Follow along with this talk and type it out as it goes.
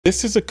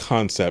This is a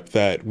concept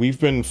that we've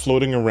been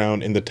floating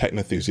around in the tech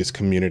enthusiast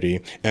community,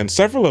 and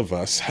several of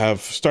us have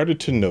started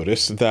to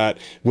notice that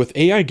with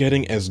AI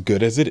getting as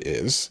good as it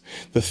is,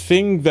 the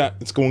thing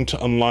that's going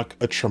to unlock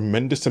a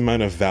tremendous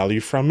amount of value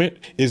from it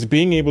is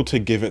being able to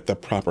give it the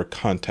proper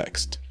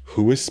context.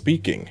 Who is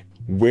speaking?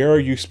 Where are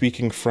you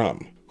speaking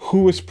from?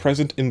 Who is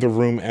present in the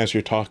room as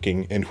you're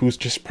talking and who's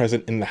just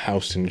present in the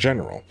house in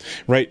general,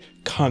 right?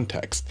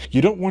 Context.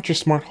 You don't want your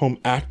smart home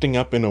acting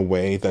up in a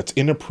way that's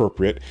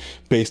inappropriate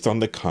based on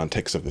the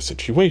context of the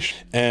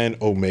situation. An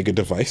Omega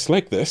device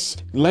like this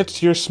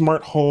lets your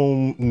smart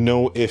home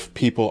know if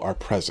people are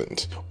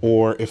present,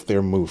 or if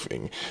they're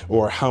moving,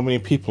 or how many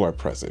people are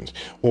present,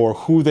 or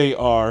who they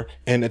are,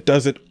 and it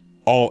does it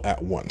all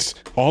at once.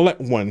 All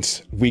at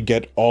once, we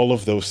get all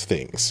of those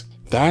things.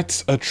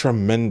 That's a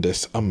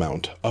tremendous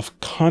amount of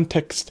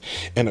context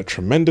and a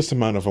tremendous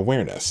amount of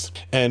awareness.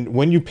 And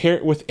when you pair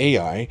it with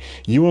AI,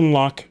 you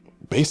unlock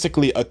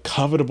basically a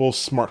covetable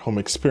smart home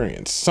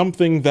experience,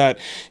 something that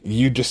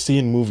you just see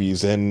in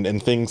movies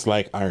and things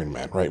like Iron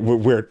Man, right?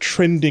 We're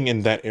trending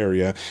in that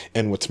area.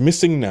 And what's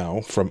missing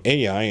now from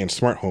AI and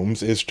smart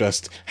homes is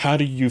just how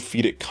do you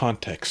feed it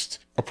context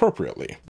appropriately?